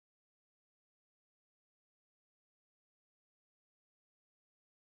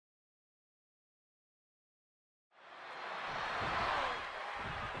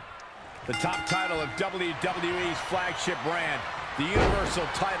The top title of WWE's flagship brand, the Universal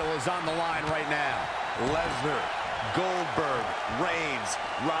title, is on the line right now. Lesnar, Goldberg, Reigns,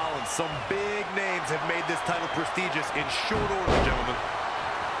 Rollins, some big names have made this title prestigious in short order, gentlemen.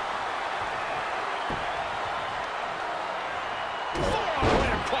 Forearm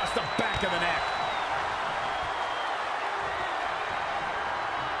right across the back of the neck.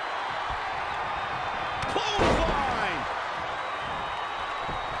 Clothesline.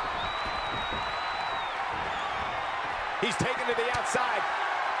 He's taken to the outside.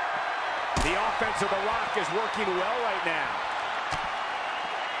 The offense of The Rock is working well right now.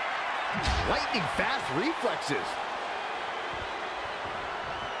 Lightning fast reflexes.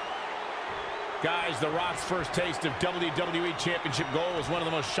 Guys, The Rock's first taste of WWE Championship gold was one of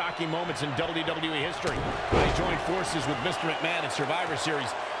the most shocking moments in WWE history. He joined forces with Mr. McMahon in Survivor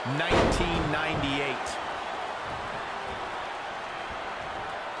Series 1998.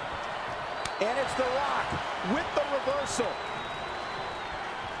 And it's The Rock with the reversal.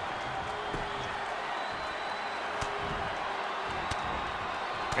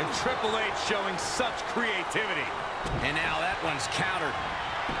 And Triple H showing such creativity. And now that one's countered.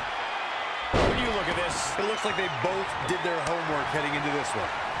 When you look at this, It looks like they both did their homework heading into this one.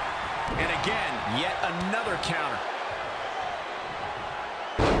 and again, yet another counter.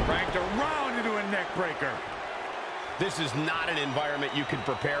 Cranked around into a neck breaker. This is not an environment you can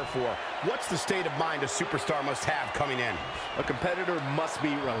prepare for. What's the state of mind a superstar must have coming in? A competitor must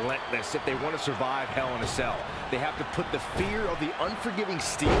be relentless if they want to survive Hell in a Cell. They have to put the fear of the unforgiving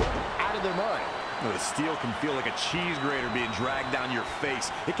Steel out of their mind. The steel can feel like a cheese grater being dragged down your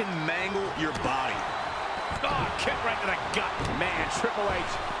face. It can mangle your body. Oh, kick right to the gut. Man, Triple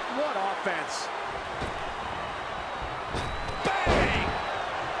H, what offense. Bang!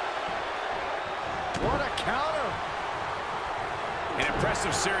 What a counter! An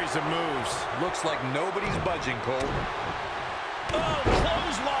impressive series of moves. Looks like nobody's budging, Cole. Oh,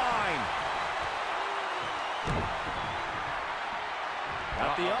 clothesline!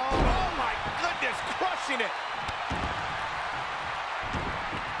 Got the oh my goodness, crushing it!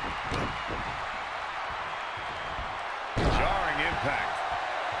 Jarring impact.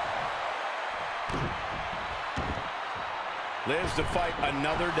 Lives to fight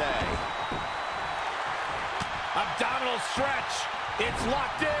another day. Abdominal stretch. It's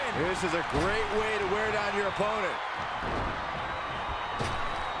locked in. This is a great way to wear down your opponent.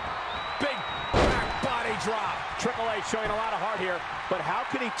 Big back body drop. Triple H showing a lot of heart here, but how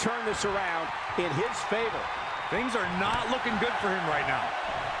can he turn this around in his favor? Things are not looking good for him right now.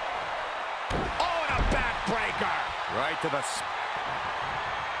 Oh, and a backbreaker. Right to the...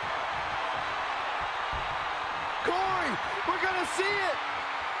 Corey, we're gonna see it!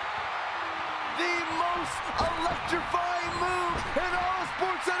 The most electrifying move in all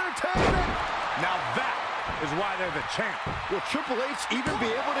sports entertainment! Now that is why they're the champ. Will Triple H even be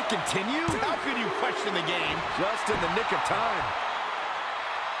able to continue? How can you question the game? Just in the nick of time.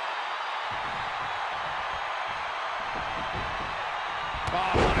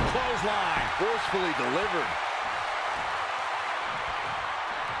 Oh, what a clothesline. Forcefully delivered.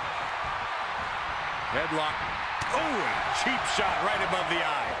 Headlock. Oh, a cheap shot right above the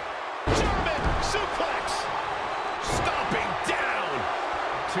eye. German suplex. Stomping down.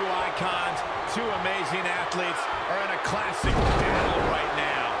 Two icons, two amazing athletes are in a classic battle right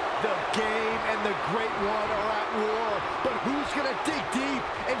now. The game and the Great One are at war, but who's gonna dig deep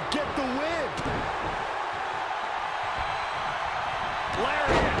and get the win?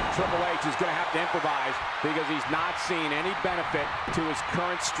 Lariat. Triple H is going to have to improvise because he's not seeing any benefit to his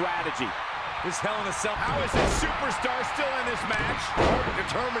current strategy. This Hell in a Cell. How is this superstar still in this match?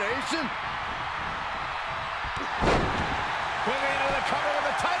 Determination? Moving into the cover with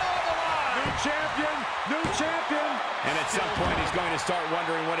the title on the line. New champion, new champion. And at some point, he's going to start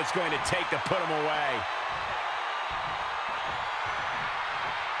wondering what it's going to take to put him away.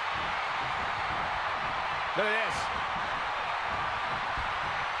 Look at this.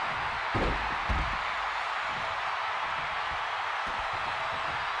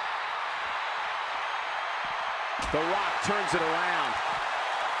 The Rock turns it around.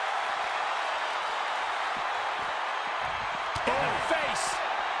 Oh, face!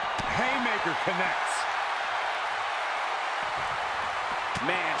 Haymaker connects.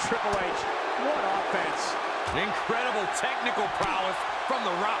 Man, Triple H, what offense. Incredible technical prowess from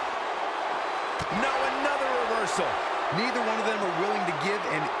The Rock. No, another reversal. Neither one of them are willing to give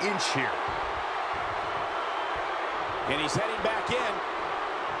an inch here. And he's heading back in.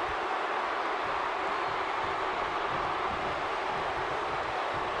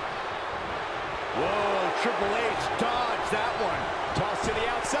 Whoa, Triple H dodged that one. Toss to the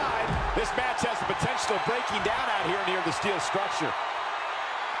outside. This match has the potential of breaking down out here near the steel structure.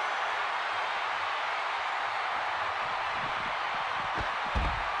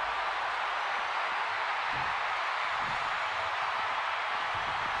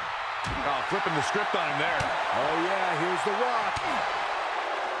 Oh, flipping the script on him there. Oh, yeah, here's The Rock.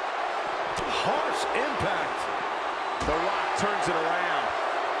 Harsh impact. The Rock turns it around.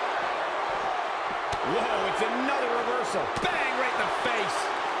 Whoa, it's another reversal. Bang, right in the face.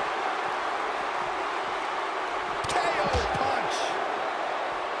 KO punch.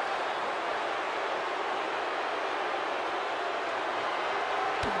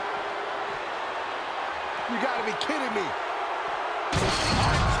 You gotta be kidding me.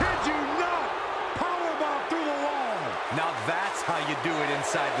 Now that's how you do it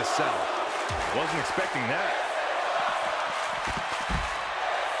inside the cell. Wasn't expecting that.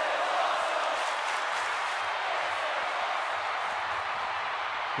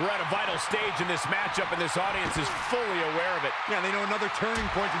 We're at a vital stage in this matchup, and this audience is fully aware of it. Yeah, they know another turning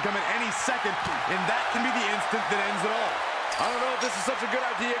point can come at any second, and that can be the instant that ends it all. I don't know if this is such a good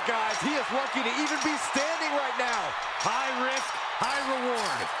idea, guys. He is lucky to even be standing right now. High risk, high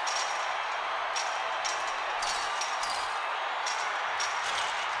reward.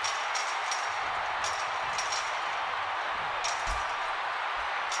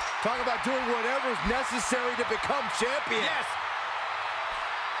 Talk about doing whatever is necessary to become champion. Yes.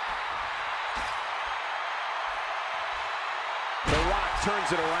 The Rock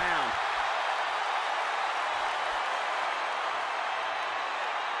turns it around.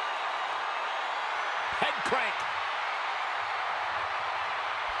 Head crank.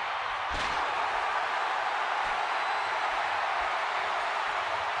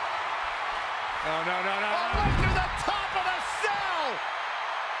 Oh, no. Oh, right through the top of the cell.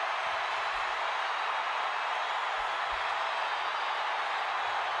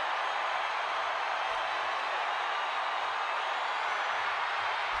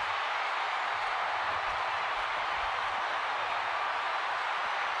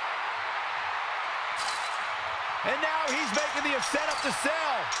 And now he's making the ascent up the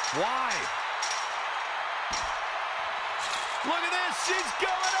cell. Why? Look at this, she's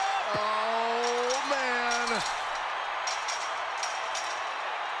going up. Oh, man.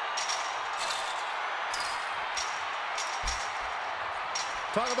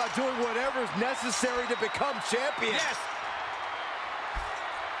 Talk about doing whatever is necessary to become champion. Yes.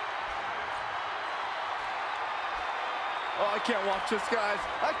 Oh, I can't watch this, guys.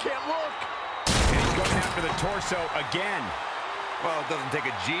 I can't look. Going after the torso again. Well, it doesn't take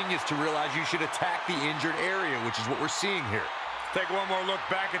a genius to realize you should attack the injured area, which is what we're seeing here. Take one more look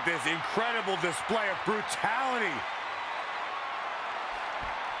back at this incredible display of brutality.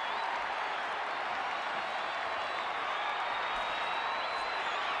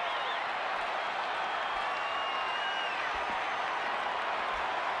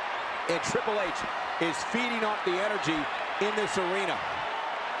 And Triple H is feeding off the energy in this arena.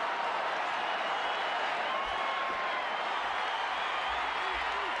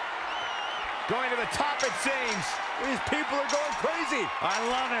 Going to the top, it seems. These people are going crazy. I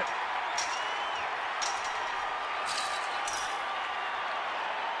love it.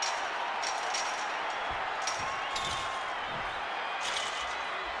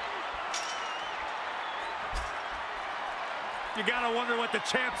 You gotta wonder what the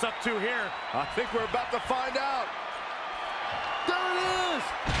champ's up to here. I think we're about to find out. There it is.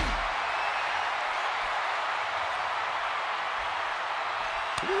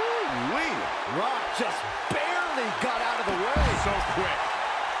 Woo-wee. Rock just barely got out of the way. So quick.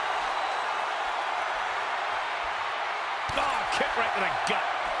 Oh, kick right to the gut.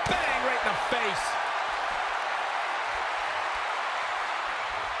 Bang, right in the face.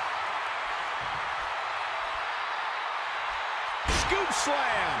 Scoop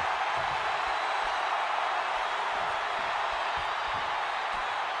slam.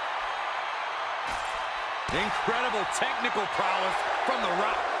 Incredible technical prowess from The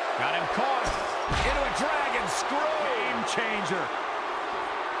Rock. Got him caught into a dragon screw. Game changer.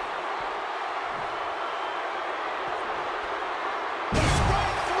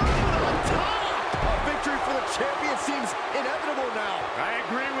 Right through the top. A victory for the champion seems inevitable now. I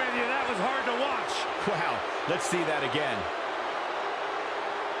agree with you. That was hard to watch. Wow, let's see that again.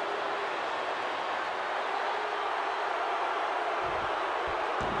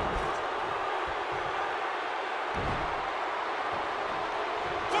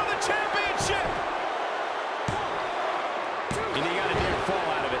 For the championship! And he got a near fall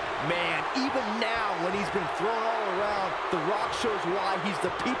out of it. Man, even now when he's been thrown all around, The Rock shows why he's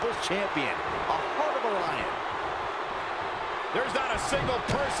the people's champion. A heart of a lion. There's not a single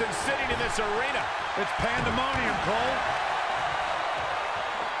person sitting in this arena. It's pandemonium, Cole.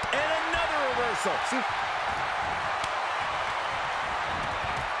 And another reversal.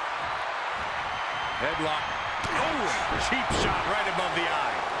 Headlock. Oh, cheap shot right above the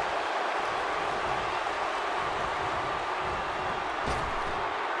eye.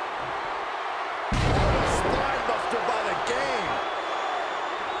 Spine buster by the game.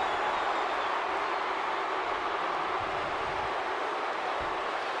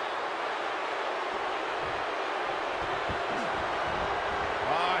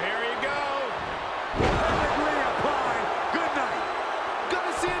 Here you go. Pedigree applied. Good night.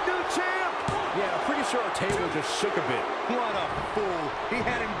 Gonna see a new champ. Yeah, I'm pretty sure our table just shook a bit. What a fool. He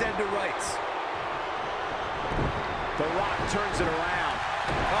had him dead to rights. The Rock turns it around.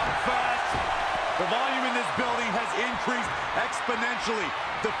 Up fast. The volume in this building has increased exponentially.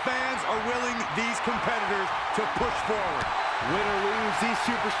 The fans are willing these competitors to push forward. Win or lose, these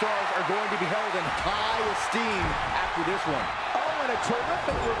superstars are going to be held in high esteem after this one. Oh, and a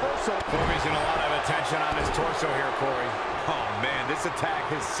terrific reversal. Corey's in a lot of attention on his torso here, Corey. Oh, man, this attack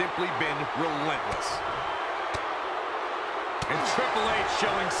has simply been relentless. And Triple H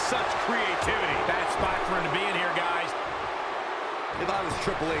showing such creativity. Bad spot for him to be in here, guys. If I was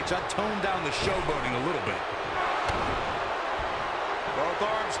Triple H, I'd tone down the showboating a little bit. Both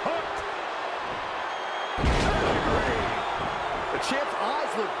arms hooked. The champ's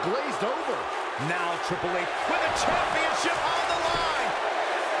eyes look glazed over. Now Triple H With a championship on the line.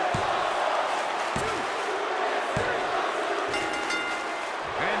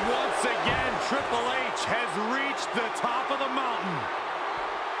 And once again, Triple H has reached the top of the mountain.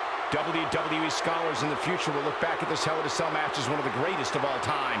 WWE scholars in the future will look back at this Hell in a Cell match as one of the greatest of all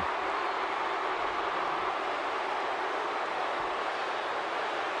time.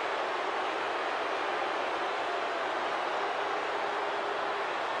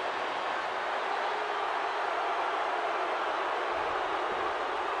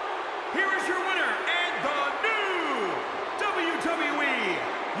 Here is your winner and the new WWE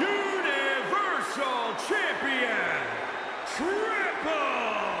Universal Champion, Triple H!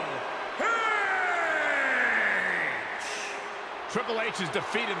 Triple H has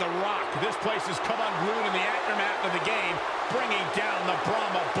defeated The Rock. This place has come unglued in the aftermath of the game, bringing down the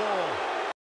Brahma Bull.